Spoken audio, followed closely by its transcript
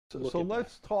So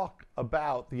let's talk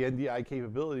about the NDI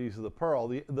capabilities of the Pearl.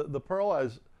 The Pearl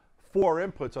has 4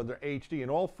 inputs under HD, and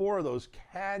all 4 of those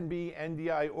can be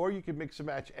NDI, or you can mix and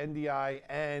match NDI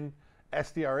and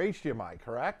SDR HDMI,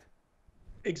 correct?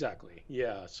 Exactly,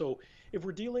 yeah. So if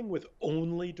we're dealing with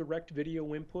only direct video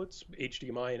inputs,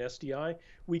 HDMI and SDI,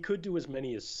 we could do as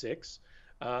many as 6.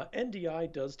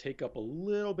 NDI does take up a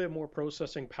little bit more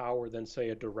processing power than, say,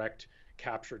 a direct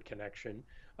captured connection.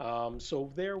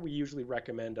 So there we usually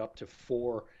recommend up to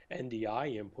 4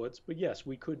 NDI inputs. But yes,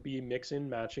 we could be mixing,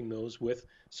 matching those with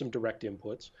some direct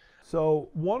inputs. So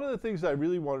one of the things I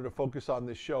really wanted to focus on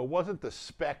this show wasn't the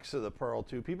specs of the Pearl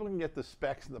 2. People can get the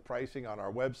specs and the pricing on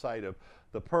our website of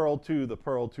the Pearl 2, the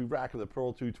Pearl 2 Rack, or the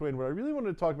Pearl 2 Twin. What I really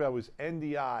wanted to talk about was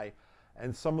NDI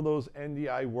and some of those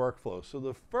NDI workflows. So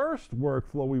the first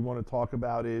workflow we want to talk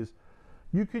about is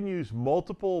you can use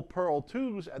multiple Pearl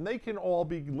 2s and they can all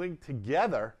be linked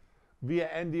together via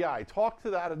NDI. Talk to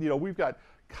that. We've got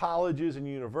colleges and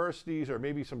universities, or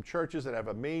maybe some churches that have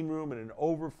a main room and an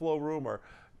overflow room, or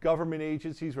government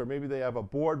agencies where maybe they have a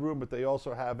boardroom, but they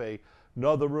also have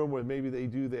another room where maybe they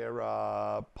do their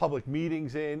public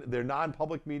meetings in, their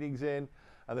non-public meetings in,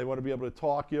 and they want to be able to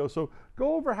talk. So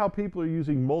go over how people are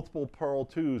using multiple Pearl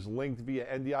 2s linked via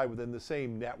NDI within the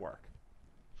same network.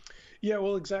 Yeah,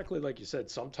 well, exactly like you said.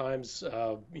 Sometimes,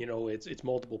 it's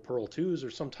multiple Pearl 2s,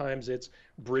 or sometimes it's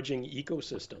bridging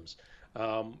ecosystems.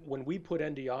 When we put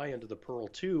NDI into the Pearl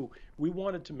 2, we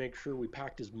wanted to make sure we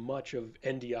packed as much of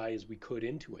NDI as we could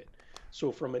into it.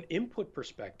 So from an input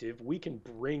perspective, we can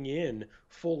bring in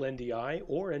full NDI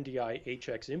or NDI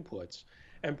HX inputs,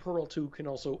 and Pearl 2 can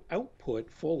also output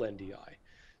full NDI.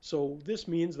 So this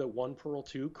means that one Pearl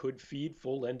 2 could feed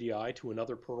full NDI to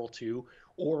another Pearl 2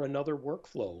 or another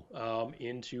workflow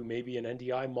into maybe an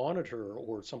NDI monitor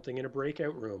or something in a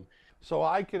breakout room. So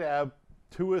I could have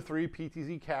 2 or 3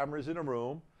 PTZ cameras in a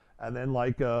room, and then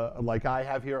like I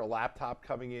have here, a laptop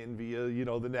coming in via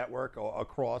the network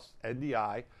across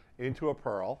NDI into a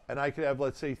Pearl, and I could have,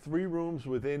 let's say, 3 rooms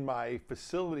within my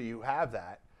facility who have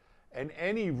that, and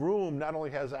any room not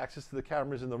only has access to the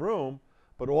cameras in the room,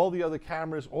 but all the other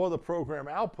cameras or the program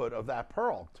output of that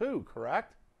Pearl too,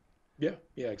 correct? Yeah,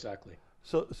 exactly.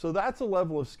 So that's a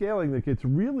level of scaling that gets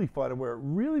really fun, and where it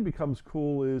really becomes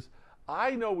cool is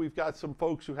I know we've got some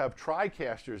folks who have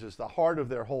TriCasters as the heart of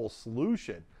their whole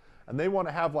solution, and they want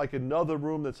to have like another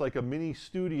room that's like a mini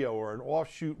studio or an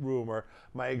offshoot room, or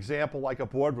my example, like a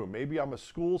boardroom. Maybe I'm a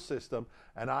school system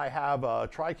and I have a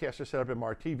TriCaster set up in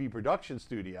our TV production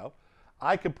studio.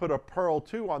 I could put a Pearl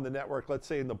 2 on the network, let's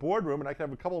say in the boardroom, and I can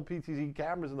have a couple of PTZ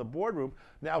cameras in the boardroom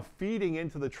now feeding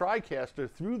into the TriCaster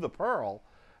through the Pearl,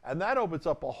 and that opens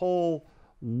up a whole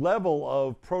level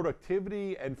of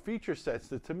productivity and feature sets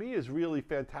that to me is really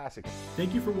fantastic.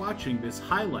 Thank you for watching this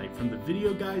highlight from the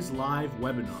Video Guys Live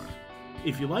webinar.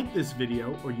 If you like this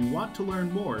video or you want to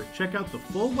learn more, check out the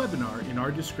full webinar in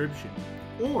our description,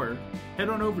 or head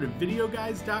on over to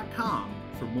videoguys.com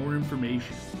for more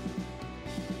information.